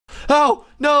Oh,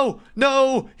 no,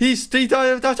 no, he touched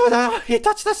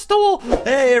the stool.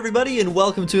 Hey everybody, and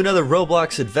welcome to another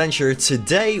Roblox adventure.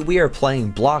 Today we are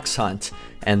playing Blox Hunt,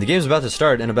 and the game's about to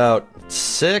start in about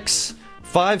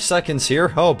 5 seconds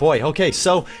here. Oh boy. Okay,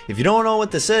 so if you don't know what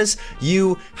this is,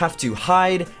 you have to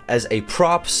hide as a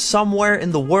prop somewhere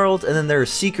in the world, and then there are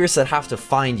seekers that have to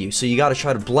find you. So you got to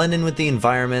try to blend in with the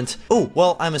environment. Oh,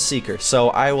 well, I'm a seeker,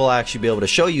 so I will actually be able to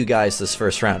show you guys this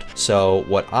first round. So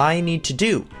what I need to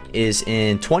do is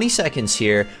in 20 seconds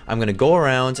here, I'm gonna go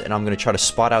around and I'm gonna try to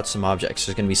spot out some objects.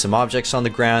 There's gonna be some objects on the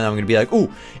ground. I'm gonna be like, ooh,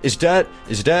 is that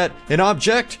an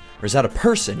object? Or is that a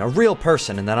person, a real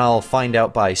person? And then I'll find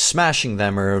out by smashing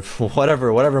them or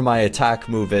whatever my attack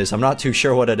move is. I'm not too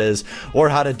sure what it is or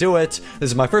how to do it. This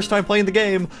is my first time playing the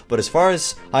game, but as far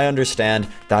as I understand,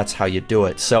 that's how you do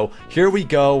it. So here we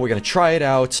go. We're gonna try it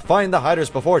out. Find the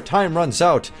hiders before time runs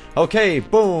out. Okay,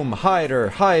 boom,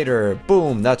 hider,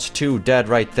 boom. That's 2 dead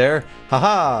right there.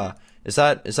 Haha. Is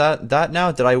that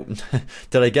now?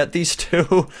 Did I get these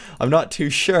 2? I'm not too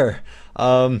sure.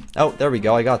 Oh, there we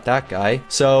go. I got that guy.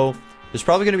 So there's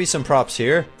probably going to be some props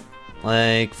here.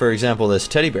 Like, for example, this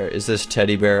teddy bear. Is this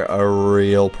teddy bear a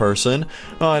real person?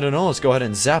 Oh, I don't know. Let's go ahead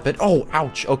and zap it. Oh,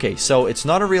 ouch. Okay, so it's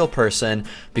not a real person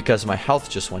because my health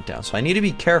just went down. So I need to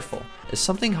be careful. Is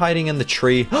something hiding in the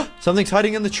tree? Something's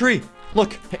hiding in the tree.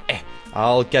 Look.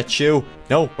 I'll get you.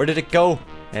 No, where did it go?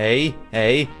 Hey,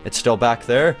 it's still back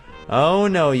there. Oh,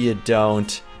 no, you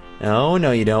don't. Oh,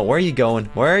 no, you don't. Where are you going?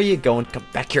 Where are you going? Come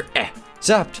back here.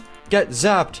 Zapped. Get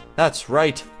zapped. That's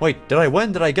right. Wait, did I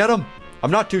win? Did I get him? I'm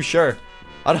not too sure.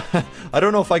 I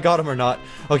don't know if I got him or not.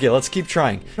 Okay, let's keep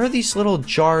trying. Where are these little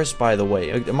jars, by the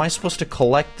way? Am I supposed to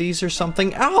collect these or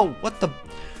something? Ow! What the...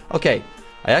 Okay,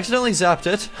 I accidentally zapped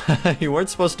it. You weren't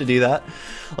supposed to do that.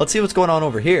 Let's see what's going on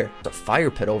over here. There's a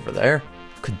fire pit over there.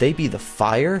 Could they be the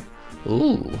fire?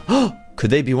 Ooh.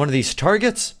 Could they be one of these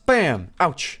targets? Bam!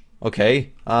 Ouch.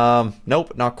 Okay.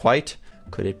 Nope, not quite.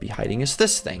 Could it be hiding as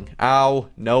this thing? Ow.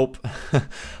 Nope.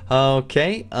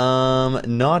 Okay.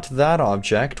 Not that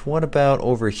object. What about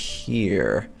over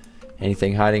here?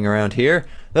 Anything hiding around here?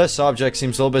 This object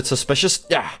seems a little bit suspicious.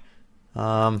 Yeah.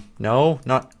 No,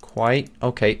 not quite.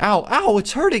 Okay. Ow. Ow,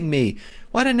 it's hurting me.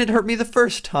 Why didn't it hurt me the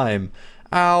first time?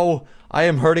 Ow. I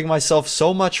am hurting myself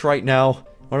so much right now.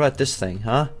 What about this thing,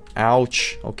 huh?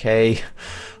 Ouch. Okay.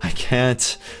 I can't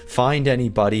find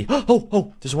anybody.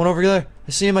 Oh, there's one over there.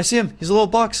 I see him. He's a little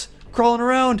box crawling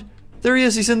around. There he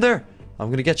is. He's in there. I'm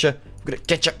gonna get you. I'm gonna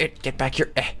get you. Get back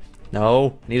here.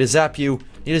 No. I need to zap you.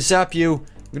 I'm gonna zap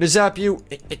you.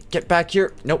 Get back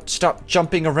here. Nope. Stop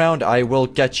jumping around. I will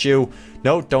get you.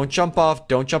 No, don't jump off.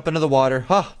 Don't jump into the water.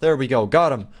 There we go.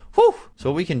 Got him. Whew. So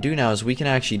what we can do now is we can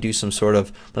actually do some sort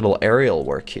of little aerial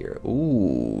work here.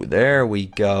 Ooh, there we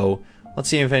go. Let's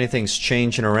see if anything's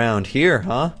changing around here,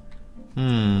 huh?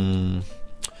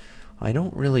 I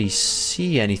don't really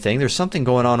see anything. There's something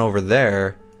going on over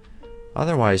there.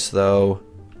 Otherwise, though,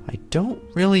 I don't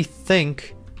really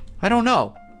think... I don't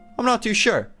know. I'm not too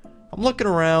sure. I'm looking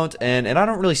around, and I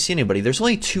don't really see anybody. There's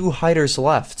only 2 hiders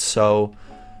left, so...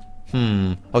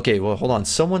 Okay, well, hold on.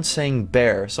 Someone's saying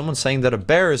bear. Someone's saying that a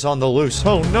bear is on the loose.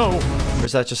 Oh, no! Or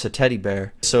is that just a teddy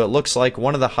bear? So it looks like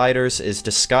one of the hiders is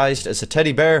disguised as a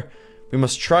teddy bear. We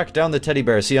must track down the teddy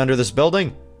bear. Is he under this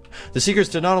building? The seekers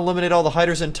did not eliminate all the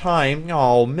hiders in time.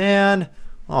 Oh, man.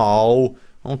 Oh.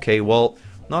 Okay, well,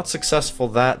 not successful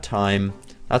that time.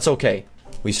 That's okay.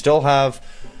 We still have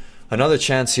another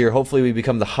chance here. Hopefully we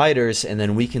become the hiders, and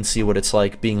then we can see what it's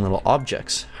like being little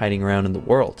objects hiding around in the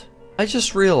world. I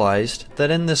just realized that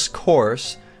in this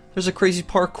course, there's a crazy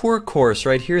parkour course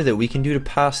right here that we can do to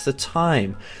pass the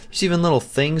time. There's even little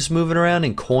things moving around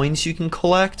and coins you can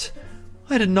collect.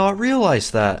 I did not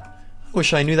realize that. I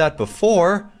wish I knew that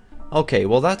before. Okay,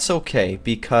 well that's okay,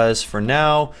 because for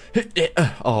now...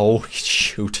 Oh,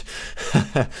 shoot.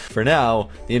 For now,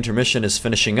 the intermission is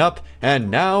finishing up,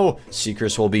 and now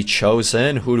seekers will be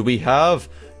chosen. Who do we have?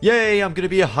 Yay, I'm gonna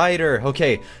be a hider.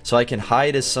 Okay, so I can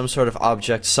hide as some sort of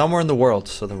object somewhere in the world.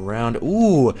 So the round...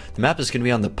 Ooh, the map is gonna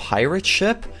be on the pirate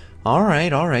ship?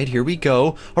 Alright, here we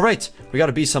go. Alright, we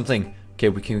gotta be something. Okay,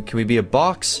 can we be a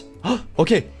box?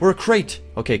 Okay, we're a crate.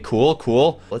 Okay,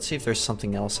 cool. Let's see if there's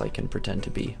something else I can pretend to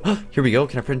be. Here we go.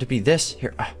 Can I pretend to be this?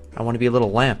 Here, I want to be a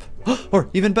little lamp. Or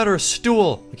even better, a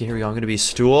stool. Okay, here we go. I'm going to be a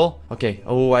stool. Okay.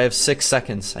 Oh, I have 6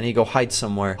 seconds. I need to go hide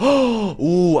somewhere.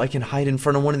 Ooh, I can hide in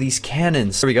front of one of these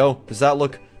cannons. There we go. Does that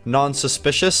look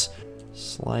non-suspicious?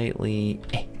 Slightly,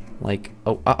 like,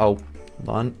 oh, uh-oh. Hold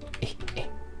on.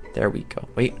 There we go.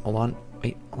 Wait, hold on.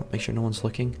 Wait, make sure no one's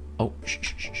looking. Oh,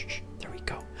 shh.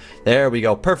 There we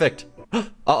go. Perfect.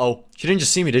 Uh-oh. She didn't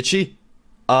just see me, did she?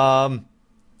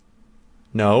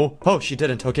 No. Oh, she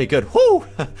didn't. Okay, good. Whoo!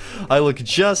 I look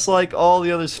just like all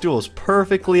the other stools.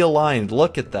 Perfectly aligned.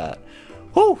 Look at that.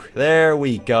 Whew, there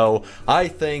we go. I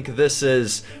think this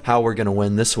is how we're gonna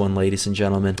win this one, ladies and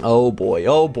gentlemen. Oh boy,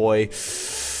 oh boy.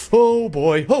 Oh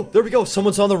boy. Oh, there we go.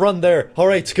 Someone's on the run there. All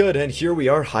right, good. And here we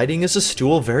are hiding as a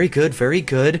stool. Very good, very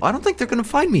good. I don't think they're gonna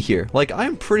find me here. Like,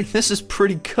 this is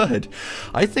pretty good.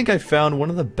 I think I found one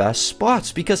of the best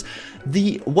spots because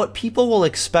what people will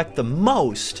expect the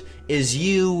most is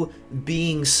you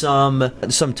being some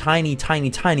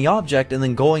tiny object and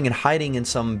then going and hiding in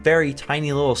some very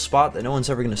tiny little spot that no one's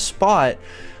ever gonna spot.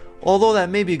 Although that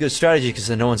may be a good strategy because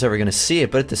then no one's ever going to see it,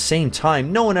 but at the same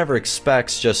time, no one ever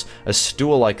expects just a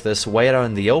stool like this way out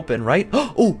in the open, right?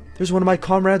 Oh, there's one of my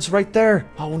comrades right there.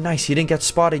 Oh, nice. He didn't get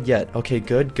spotted yet. Okay,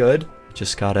 good, good.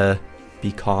 Just gotta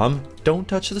be calm. Don't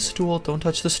touch the stool. Don't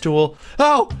touch the stool.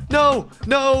 Oh, no,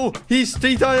 no. He touched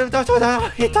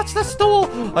the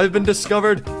stool. I've been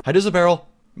discovered. Hide as a barrel.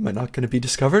 Am I not going to be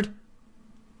discovered?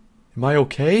 Am I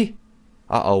okay?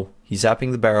 Uh-oh. He's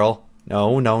zapping the barrel.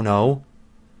 No, no, no.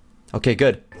 Okay,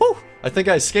 good. Whew! I think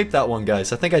I escaped that one,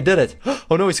 guys. I think I did it.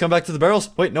 Oh no, he's come back to the barrels.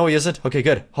 Wait, no, he isn't. Okay,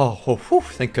 good. Oh, whew,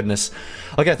 thank goodness.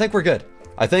 Okay, I think we're good.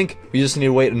 I think we just need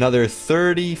to wait another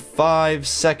 35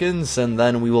 seconds and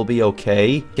then we will be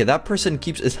okay. Okay,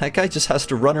 that guy just has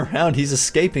to run around. He's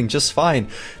escaping just fine.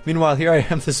 Meanwhile, here I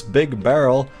am, this big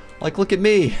barrel. Like, look at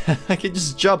me. I can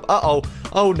just jump. Uh-oh.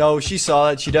 Oh no, she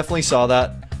saw it. She definitely saw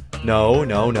that. No,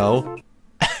 no, no.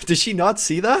 Did she not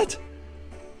see that?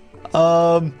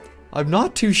 I'm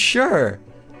not too sure.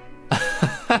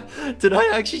 Did I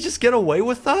actually just get away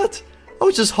with that? I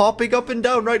was just hopping up and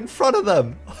down right in front of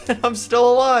them. And I'm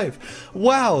still alive.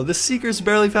 Wow, the Seekers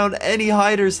barely found any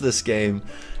hiders this game.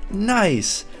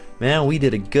 Nice. Man, we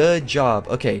did a good job.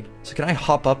 Okay, so can I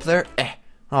hop up there?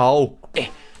 Oh,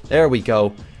 there we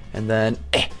go. And then,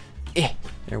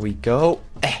 there we go.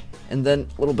 And then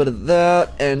a little bit of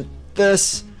that and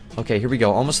this. Okay, here we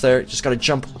go. Almost there. Just gotta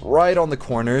jump right on the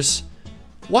corners.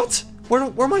 What? Where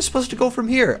am I supposed to go from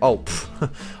here? Oh,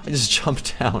 I just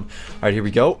jumped down. All right, here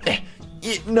we go.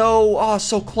 No, oh,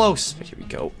 so close. Right, here we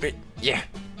go. Yeah,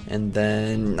 and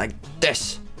then like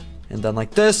this, and then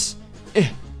like this,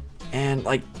 and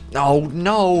like, oh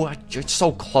no, it's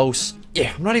so close.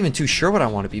 Yeah, I'm not even too sure what I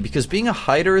want to be because being a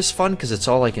hider is fun because it's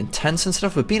all like intense and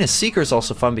stuff, but being a seeker is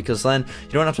also fun because then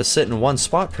you don't have to sit in one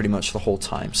spot pretty much the whole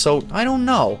time. So I don't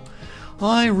know.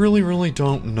 I really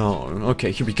don't know.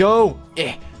 Okay, here we go.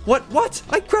 What?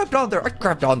 I grabbed on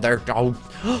there. Oh.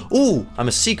 Ooh, I'm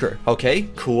a seeker. Okay,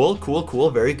 cool.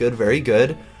 Very good, very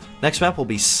good. Next map will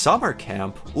be summer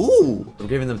camp. Ooh, we're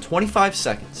giving them 25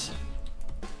 seconds.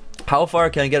 How far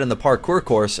can I get in the parkour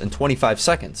course in 25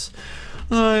 seconds?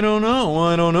 I don't know.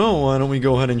 Why don't we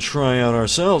go ahead and try out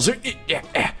ourselves?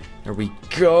 There we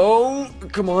go.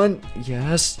 Come on.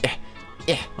 Yes.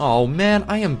 Oh man,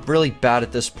 I am really bad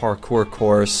at this parkour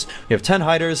course. We have 10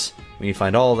 hiders. We need to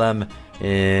find all of them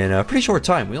in a pretty short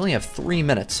time. We only have 3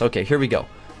 minutes. Okay, here we go.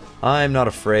 I'm not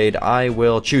afraid. I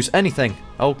will choose anything.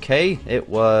 Okay, it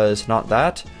was not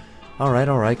that.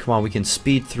 Alright, come on. We can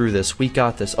speed through this. We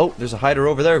got this. Oh, there's a hider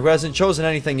over there who hasn't chosen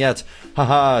anything yet.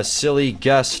 Haha, silly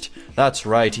guest. That's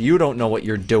right. You don't know what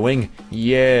you're doing.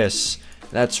 Yes,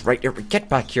 that's right. Get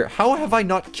back here. How have I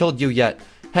not killed you yet?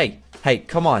 Hey,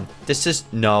 come on. This is...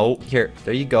 No. Here,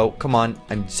 there you go. Come on.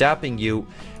 I'm zapping you.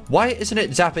 Why isn't it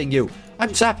zapping you? I'm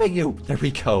zapping you. There we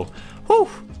go. Whew.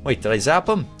 Wait, did I zap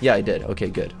him? Yeah, I did. Okay,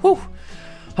 good. Whew.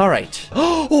 All right.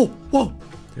 Oh, whoa.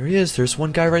 There he is. There's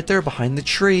one guy right there behind the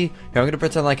tree. Here, I'm going to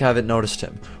pretend like I haven't noticed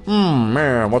him.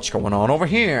 Man, what's going on over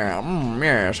here?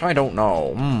 Yes, I don't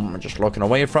know. Just looking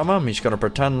away from him. He's going to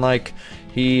pretend like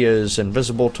he is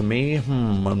invisible to me.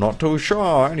 I'm not too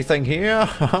sure. Anything here?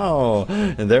 Oh,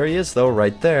 and there he is, though,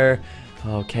 right there.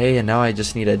 Okay, and now I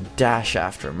just need a dash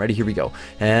after him. Ready? Here we go.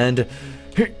 And...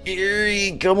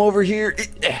 here, come over here.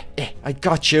 I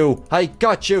got you.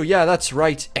 Yeah, that's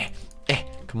right.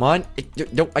 Come on.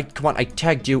 No, come on. I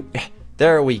tagged you.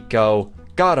 There we go.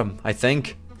 Got him, I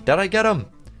think. Did I get him?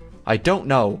 I don't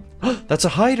know. That's a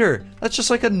hider. That's just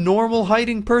like a normal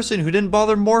hiding person who didn't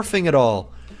bother morphing at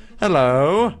all.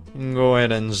 Hello. Go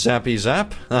ahead and zappy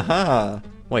zap. Aha.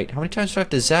 Wait, how many times do I have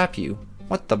to zap you?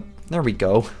 What the... There we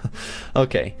go.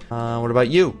 Okay. What about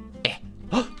you?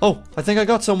 Oh, I think I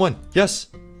got someone. Yes,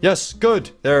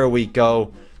 good. There we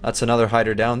go. That's another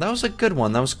hider down. That was a good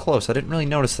one. That was close. I didn't really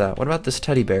notice that. What about this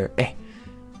teddy bear?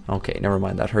 Okay, never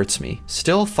mind. That hurts me.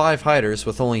 Still 5 hiders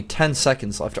with only 10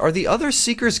 seconds left. Are the other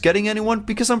seekers getting anyone?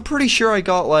 Because I'm pretty sure I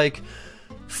got like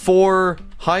 4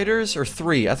 hiders or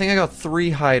 3. I think I got 3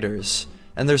 hiders.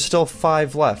 And there's still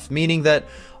 5 left. Meaning that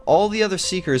all the other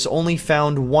seekers only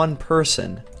found one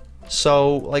person.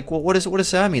 So, like, what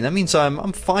does that mean? That means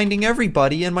I'm finding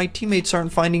everybody, and my teammates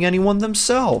aren't finding anyone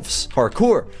themselves.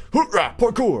 Parkour! Hoorah!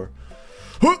 Parkour!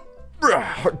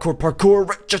 Hardcore parkour,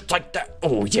 right, just like that.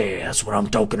 Oh yeah, that's what I'm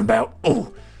talking about.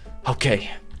 Oh, okay.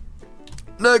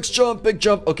 Next jump, big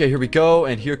jump. Okay, here we go,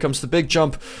 and here comes the big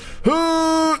jump.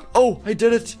 Oh, I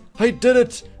did it. I did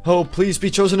it. Oh, please be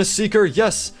chosen as seeker.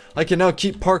 Yes, I can now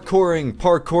keep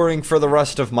parkouring for the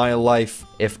rest of my life.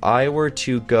 If I were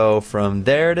to go from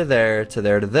there to there to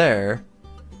there to there,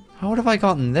 how would have I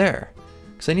gotten there?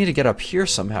 Because I need to get up here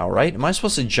somehow, right? Am I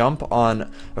supposed to jump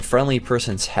on a friendly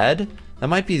person's head? That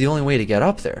might be the only way to get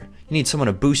up there. You need someone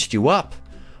to boost you up.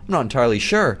 I'm not entirely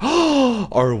sure.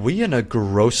 Are we in a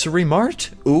grocery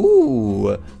mart?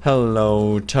 Ooh.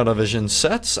 Hello, television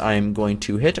sets. I'm going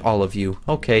to hit all of you.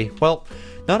 Okay, well,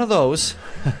 none of those.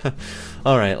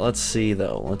 Alright, let's see,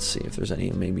 though. Let's see if there's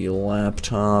any, maybe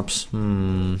laptops.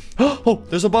 Oh,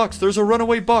 there's a box. There's a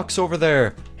runaway box over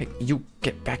there. Hey, you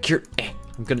get back here.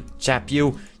 I'm gonna zap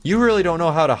you. You really don't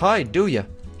know how to hide, do you?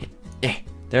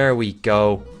 There we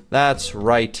go. That's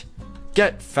right.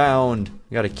 Get found.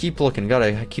 You gotta keep looking.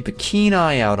 Gotta keep a keen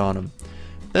eye out on him.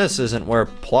 This isn't where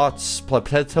that's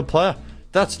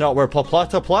not where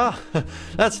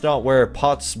that's not where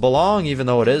pots belong, even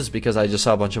though it is, because I just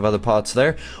saw a bunch of other pots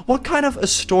there. What kind of a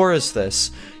store is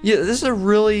this? Yeah, this is a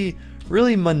really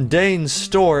mundane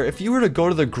store. If you were to go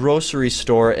to the grocery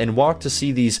store and walk to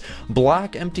see these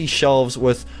black empty shelves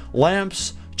with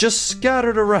lamps just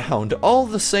scattered around, all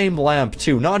the same lamp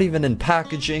too, not even in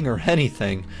packaging or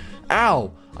anything.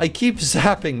 Ow! I keep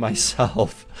zapping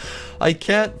myself. I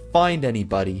can't find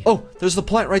anybody. Oh, there's the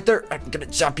plant right there. I'm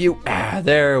gonna zap you.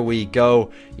 There we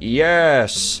go.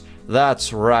 Yes,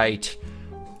 that's right.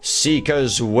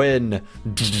 Seekers win.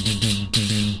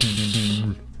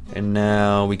 And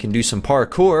now we can do some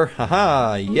parkour.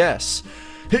 Haha, yes.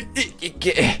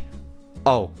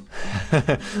 Oh,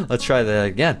 let's try that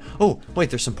again. Oh, wait,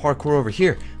 there's some parkour over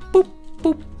here. Boop,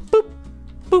 boop, boop,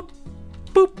 boop,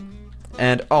 boop.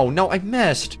 And, oh no, I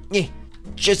missed.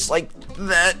 Just like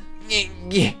that.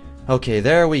 Okay,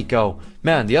 there we go.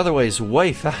 Man, the other way is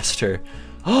way faster.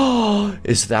 Oh,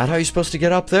 is that how you're supposed to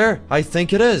get up there? I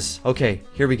think it is. Okay,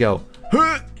 here we go.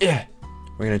 We're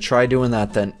gonna try doing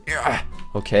that then.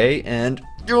 Okay, and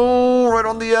oh, right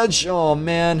on the edge. Oh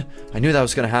man, I knew that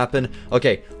was gonna happen.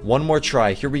 Okay, one more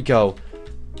try. Here we go.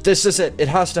 This is it. It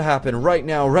has to happen right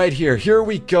now, right here. Here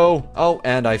we go. Oh,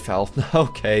 and I fell.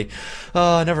 Okay.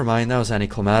 Never mind. That was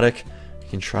anticlimactic. We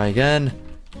can try again.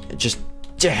 Just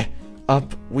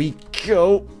up we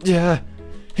go.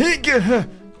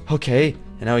 Okay,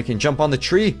 and now we can jump on the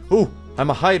tree. Ooh,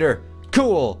 I'm a hider.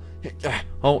 Cool.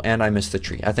 Oh, and I missed the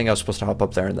tree. I think I was supposed to hop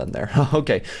up there and then there.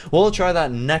 Okay, well, we'll try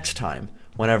that next time.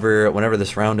 Whenever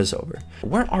this round is over.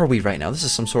 Where are we right now? This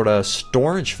is some sort of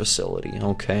storage facility.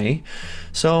 Okay,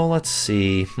 so let's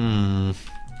see.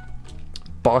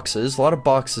 Boxes. A lot of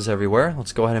boxes everywhere.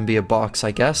 Let's go ahead and be a box,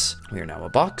 I guess. We are now a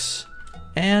box,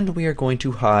 and we are going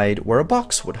to hide where a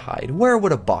box would hide. Where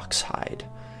would a box hide?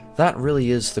 That really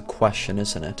is the question,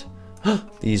 isn't it?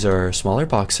 These are smaller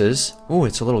boxes. Ooh,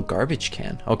 it's a little garbage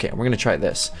can. Okay, we're gonna try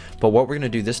this. But what we're gonna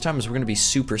do this time is we're gonna be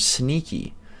super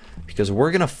sneaky, because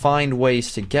we're gonna find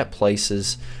ways to get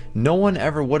places no one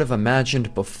ever would have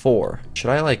imagined before. Should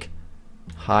I like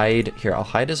hide here? I'll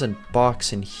hide as a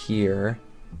box in here.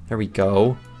 There we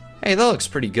go. Hey, that looks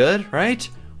pretty good, right?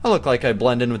 I look like I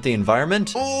blend in with the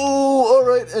environment. Oh,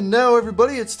 alright, and now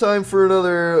everybody, it's time for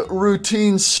another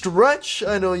routine stretch.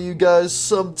 I know you guys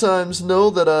sometimes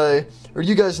know that I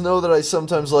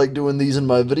sometimes like doing these in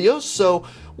my videos, so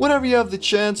whenever you have the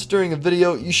chance during a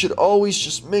video, you should always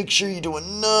just make sure you do a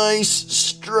nice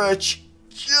stretch,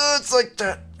 just like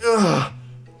that. Ugh.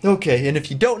 Okay, and if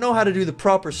you don't know how to do the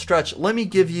proper stretch, let me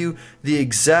give you the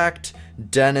exact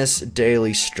Denis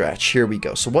daily stretch. Here we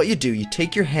go. So what you do, you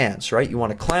take your hands, right? You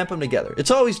want to clamp them together.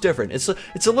 It's always different. It's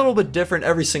a little bit different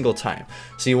every single time.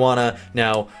 So you want to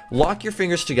now lock your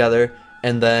fingers together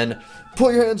and then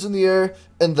put your hands in the air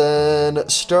and then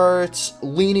start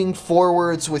leaning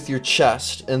forwards with your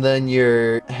chest, and then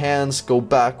your hands go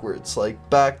backwards, like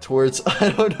back towards. I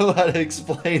don't know how to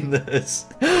explain this.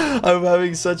 I'm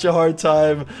having such a hard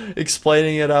time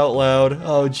explaining it out loud.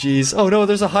 Oh geez. Oh no,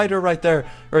 there's a hider right there,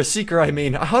 or a seeker, I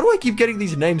mean. How do I keep getting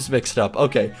these names mixed up?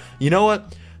 Okay, you know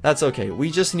what? That's okay.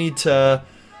 We just need to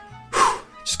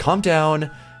just calm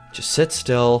down, just sit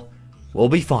still. We'll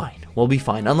be fine. We'll be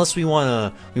fine, unless we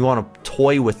wanna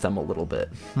toy with them a little bit.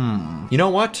 You know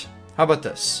what? How about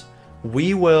this?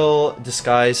 We will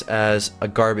disguise as a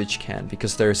garbage can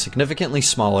because they're significantly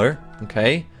smaller,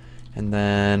 okay? And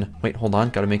then, wait, hold on.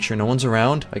 Gotta make sure no one's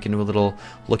around. I can do a little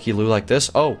looky-loo like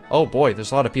this. Oh boy,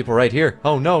 there's a lot of people right here.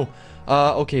 Oh no.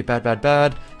 Okay,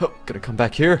 bad. Oh, gotta come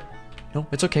back here. No,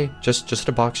 it's okay. Just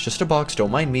a box.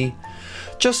 Don't mind me.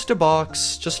 Just a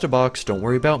box. Don't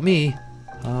worry about me.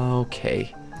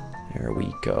 Okay. There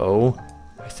we go.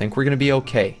 I think we're gonna be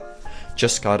okay.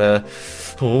 Just gotta...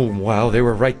 Oh, wow, they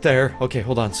were right there. Okay,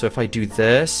 hold on. So if I do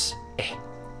this...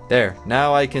 There.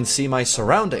 Now I can see my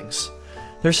surroundings.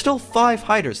 There's still 5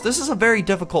 hiders. This is a very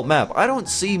difficult map. I don't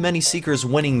see many seekers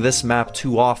winning this map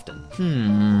too often.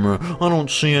 I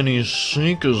don't see any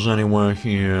seekers anywhere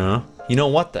here. You know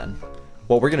what then?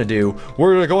 What we're gonna do,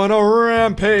 we're gonna go on a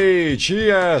rampage!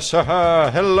 Yes!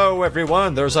 Haha! Hello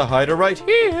everyone! There's a hider right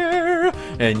here!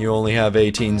 And you only have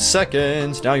 18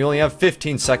 seconds. Now you only have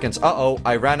 15 seconds. Uh-oh,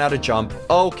 I ran out of jump.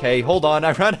 Okay, hold on,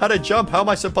 I ran out of jump. How am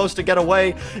I supposed to get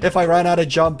away if I ran out of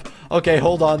jump? Okay,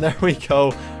 hold on, there we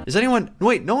go. Is anyone...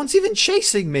 Wait, no one's even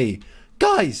chasing me!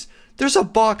 Guys! There's a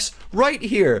box right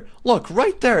here! Look,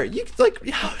 right there! You, like,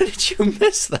 how did you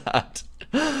miss that?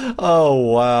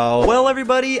 Oh, wow. Well,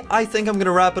 everybody, I think I'm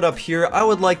gonna wrap it up here. I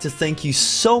would like to thank you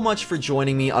so much for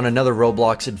joining me on another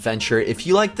Roblox adventure. If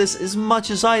you like this as much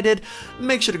as I did,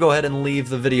 make sure to go ahead and leave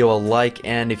the video a like,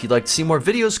 and if you'd like to see more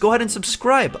videos, go ahead and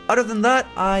subscribe. Other than that,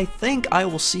 I think I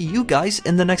will see you guys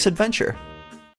in the next adventure.